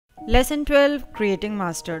Lesson 12, Creating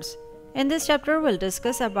Masters. In this chapter, we'll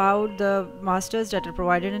discuss about the masters that are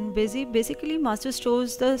provided in Busy. Basically, master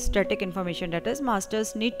stores the static information, that is,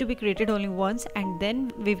 masters need to be created only once and then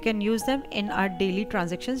we can use them in our daily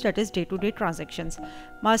transactions, that is day-to-day transactions.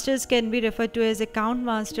 Masters can be referred to as account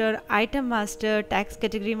master, item master, tax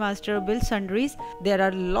category master, bill sundries. There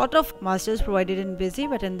are a lot of masters provided in Busy,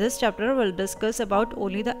 but in this chapter, we'll discuss about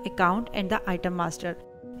only the account and the item master.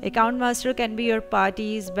 Account master can be your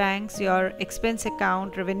parties, banks, your expense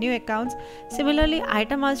account, revenue accounts. Similarly,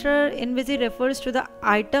 item master in Busy refers to the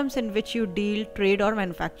items in which you deal, trade or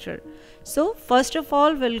manufacture. So first of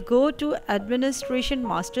all, we'll go to administration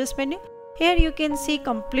masters menu. Here you can see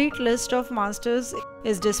complete list of masters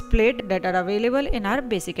is displayed that are available in our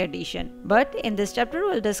basic edition. But in this chapter,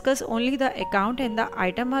 we'll discuss only the account and the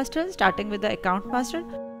item master, starting with the account master.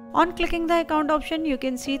 On clicking the account option, you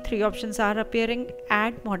can see three options are appearing: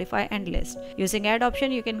 add, modify and list. Using add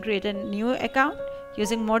option, you can create a new account.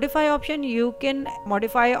 Using modify option, you can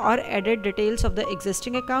modify or edit details of the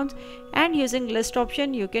existing accounts. And using list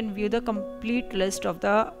option, you can view the complete list of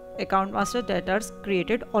the account master that are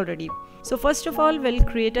created already. So first of all, we'll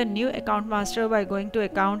create a new account master by going to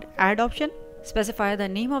account add option. Specify the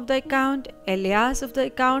name of the account, alias of the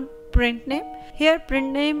account, print name. Here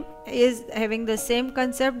print name is having the same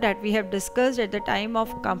concept that we have discussed at the time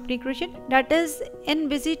of company creation. That is, in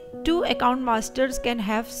Busy, two account masters can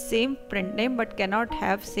have same print name but cannot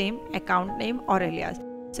have same account name or alias.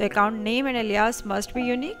 So account name and alias must be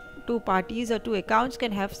unique. Two parties or two accounts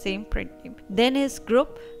can have same print name. Then is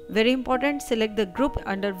group. Very important, select the group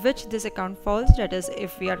under which this account falls. That is,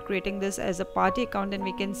 if we are creating this as a party account, then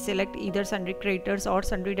we can select either sundry creditors or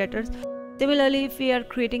sundry debtors. Similarly, if we are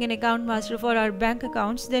creating an account master for our bank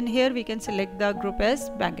accounts, then here we can select the group as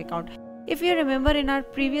bank account. If you remember, in our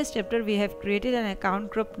previous chapter, we have created an account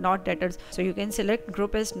group not debtors. So you can select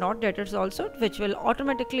group as not debtors also, which will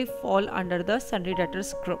automatically fall under the sundry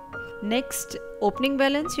debtors group. Next, opening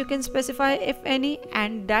balance you can specify if any,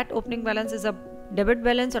 and that opening balance is a debit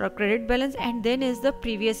balance or a credit balance, and then is the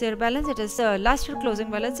previous year balance. It is last year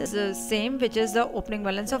closing balance is the same, which is the opening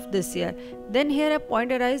balance of this year. Then here a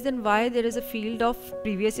point arises, then why there is a field of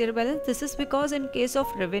previous year balance? This is because in case of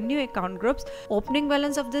revenue account groups, opening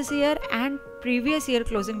balance of this year and previous year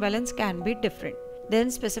closing balance can be different.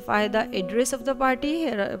 Then specify the address of the party.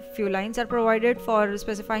 Here a few lines are provided for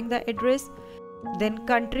specifying the address. Then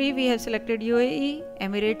country, we have selected UAE,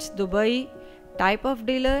 Emirates, Dubai. Type of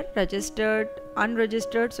dealer, registered,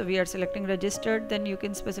 unregistered, so we are selecting registered. Then you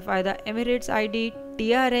can specify the Emirates ID,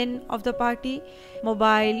 TRN of the party,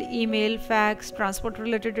 mobile, email, fax, transport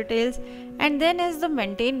related details, and then is the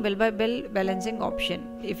maintain bill by bill balancing option.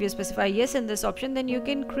 If you specify yes in this option, then you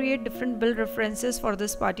can create different bill references for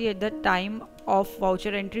this party at the time of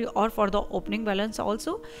voucher entry or for the opening balance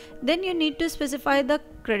also. Then you need to specify the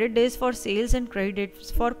credit days for sales and credit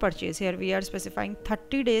days for purchase. Here we are specifying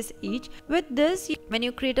 30 days each. With this, when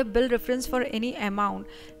you create a bill reference for any amount,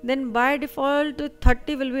 then by default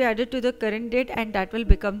 30 will be added to the current date and that will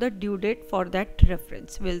become the due date for that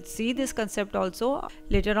reference. We'll see this concept also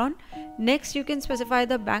later on. Next, you can specify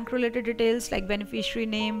the bank related details like beneficiary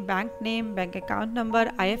name, bank account number,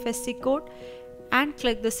 IFSC code, and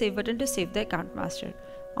click the save button to save the account master.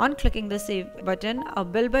 On clicking the save button, a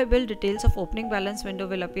bill by bill details of opening balance window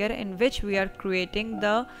will appear, in which we are creating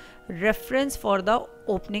the reference for the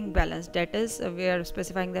opening balance. That is, we are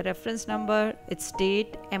specifying the reference number, its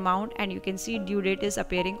date, amount, and you can see due date is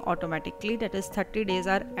appearing automatically. That is, 30 days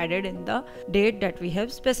are added in the date that we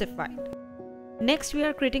have specified. Next, we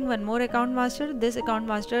are creating one more account master. This account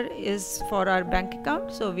master is for our bank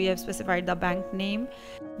account. So we have specified the bank name,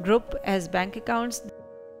 group as bank accounts,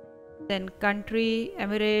 then country,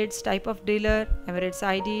 Emirates, type of dealer, Emirates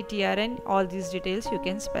ID, TRN, all these details you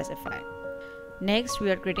can specify. Next, we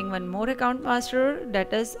are creating one more account master,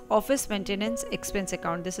 that is office maintenance expense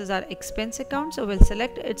account. This is our expense account, so we'll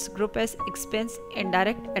select its group as expense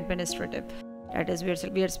indirect administrative. That is,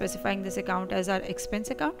 we are specifying this account as our expense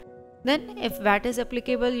account. Then if VAT is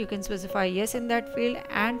applicable, you can specify yes in that field,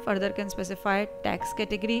 and further can specify tax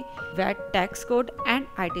category, VAT tax code, and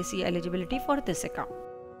ITC eligibility for this account.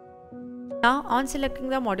 Now on selecting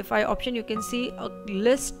the modify option, you can see a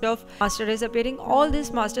list of masters is appearing. All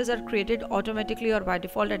these masters are created automatically or by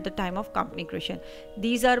default at the time of company creation.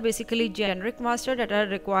 These are basically generic masters that are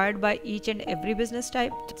required by each and every business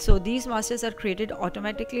type. So these masters are created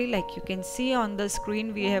automatically. Like you can see on the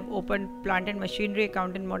screen, we have opened plant and machinery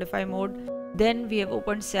account in modify mode. Then we have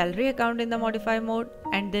opened salary account in the modify mode,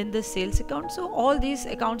 and then the sales account. So all these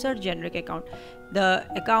accounts are generic account. The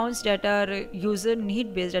accounts that are user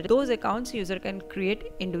need based, those accounts user can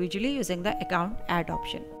create individually using the account add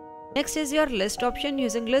option. Next is your list option.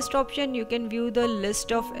 Using list option, you can view the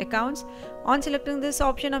list of accounts. On selecting this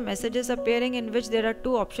option, a message is appearing in which there are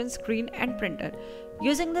two options, screen and printer.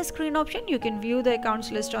 Using the screen option, you can view the accounts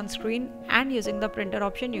list on screen, and using the printer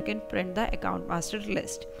option, you can print the account master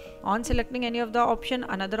list. On selecting any of the option,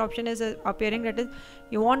 another option is appearing, that is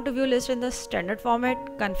you want to view list in the standard format,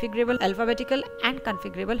 configurable alphabetical and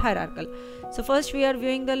configurable hierarchical. So first we are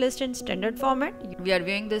viewing the list in standard format. We are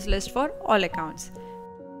viewing this list for all accounts.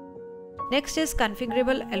 Next is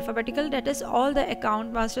configurable alphabetical, that is all the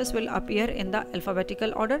account masters will appear in the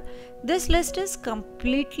alphabetical order. This list is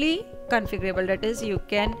completely configurable, that is you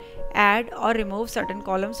can add or remove certain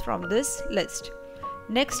columns from this list.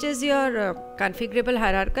 Next is your configurable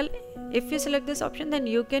hierarchical. If you select this option, then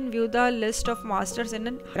you can view the list of masters in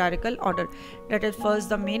a hierarchical order, that is first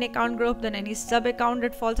the main account group, then any sub account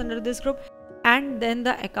that falls under this group, and then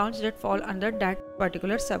the accounts that fall under that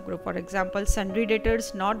particular subgroup. For example, sundry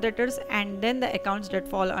debtors, north debtors, and then the accounts that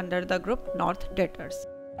fall under the group north debtors.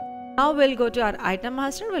 Now we'll go to our item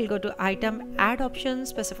master. We'll go to item add option,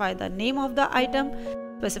 specify the name of the item,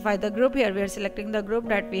 specify the group. Here we are selecting the group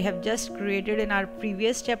that we have just created in our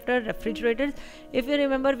previous chapter, refrigerators. If you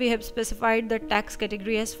remember, we have specified the tax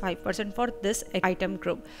category as 5% for this item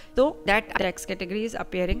group, so that tax category is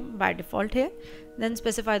appearing by default here. Then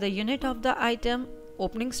specify the unit of the item,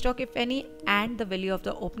 opening stock if any, and the value of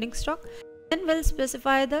the opening stock. Then we'll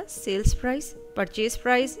specify the sales price, purchase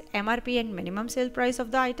price, MRP and minimum sale price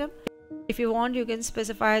of the item. If you want, you can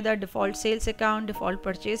specify the default sales account, default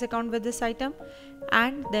purchase account with this item,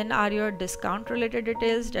 and then are your discount related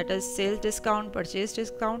details, that is sales discount, purchase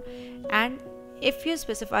discount. And if you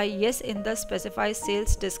specify yes in the specify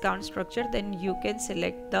sales discount structure, then you can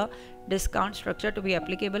select the discount structure to be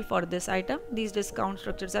applicable for this item. These discount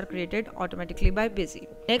structures are created automatically by Busy.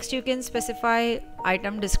 Next, you can specify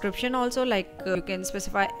item description also, like you can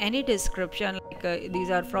specify any description, like these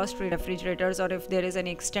are frost-free refrigerators, or if there is any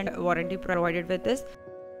extended warranty provided with this.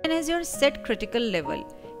 And as your set critical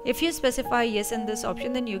level, if you specify yes in this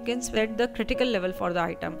option, then you can set the critical level for the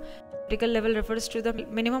item. Critical level refers to the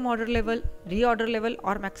minimum order level, reorder level,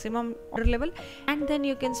 or maximum order level, and then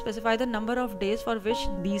you can specify the number of days for which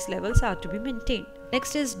these levels are to be maintained.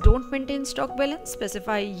 Next is don't maintain stock balance.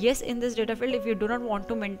 Specify yes in this data field if you do not want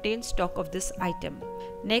to maintain stock of this item.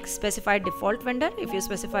 Next, specify default vendor. If you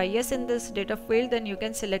specify yes in this data field, then you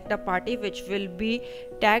can select a party which will be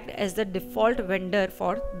tagged as the default vendor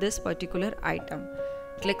for this particular item.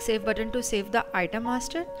 Click save button to save the item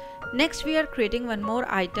master. Next, we are creating one more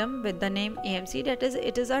item with the name AMC, that is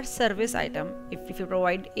it is our service item. If you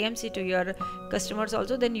provide AMC to your customers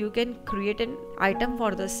also, then you can create an item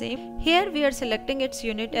for the same. Here we are selecting its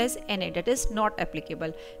unit as NA, that is not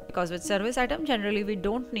applicable, because with service item generally we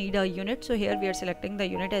don't need a unit. So here we are selecting the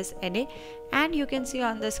unit as NA, and you can see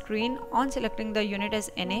on the screen, on selecting the unit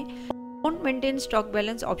as NA, don't maintain stock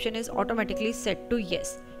balance option is automatically set to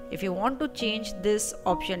yes. If you want to change this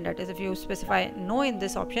option, that is if you specify no in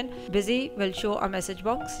this option, Busy will show a message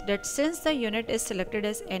box that since the unit is selected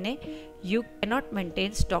as NA, you cannot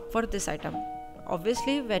maintain stock for this item.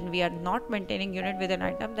 Obviously, when we are not maintaining unit with an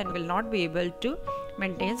item, then we will not be able to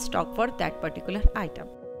maintain stock for that particular item.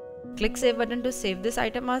 Click save button to save this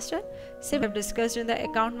item master. Same we have discussed in the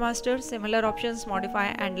account master. Similar options, modify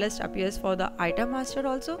and list appears for the item master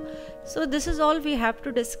also. So this is all we have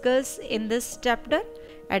to discuss in this chapter.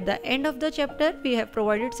 At the end of the chapter, we have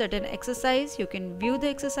provided certain exercise. You can view the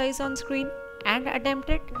exercise on screen and attempt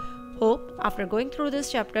it. Hope after going through this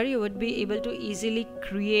chapter, you would be able to easily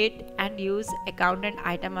create and use account and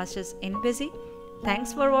item masters in Busy.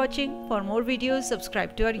 Thanks for watching. For more videos,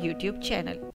 subscribe to our YouTube channel.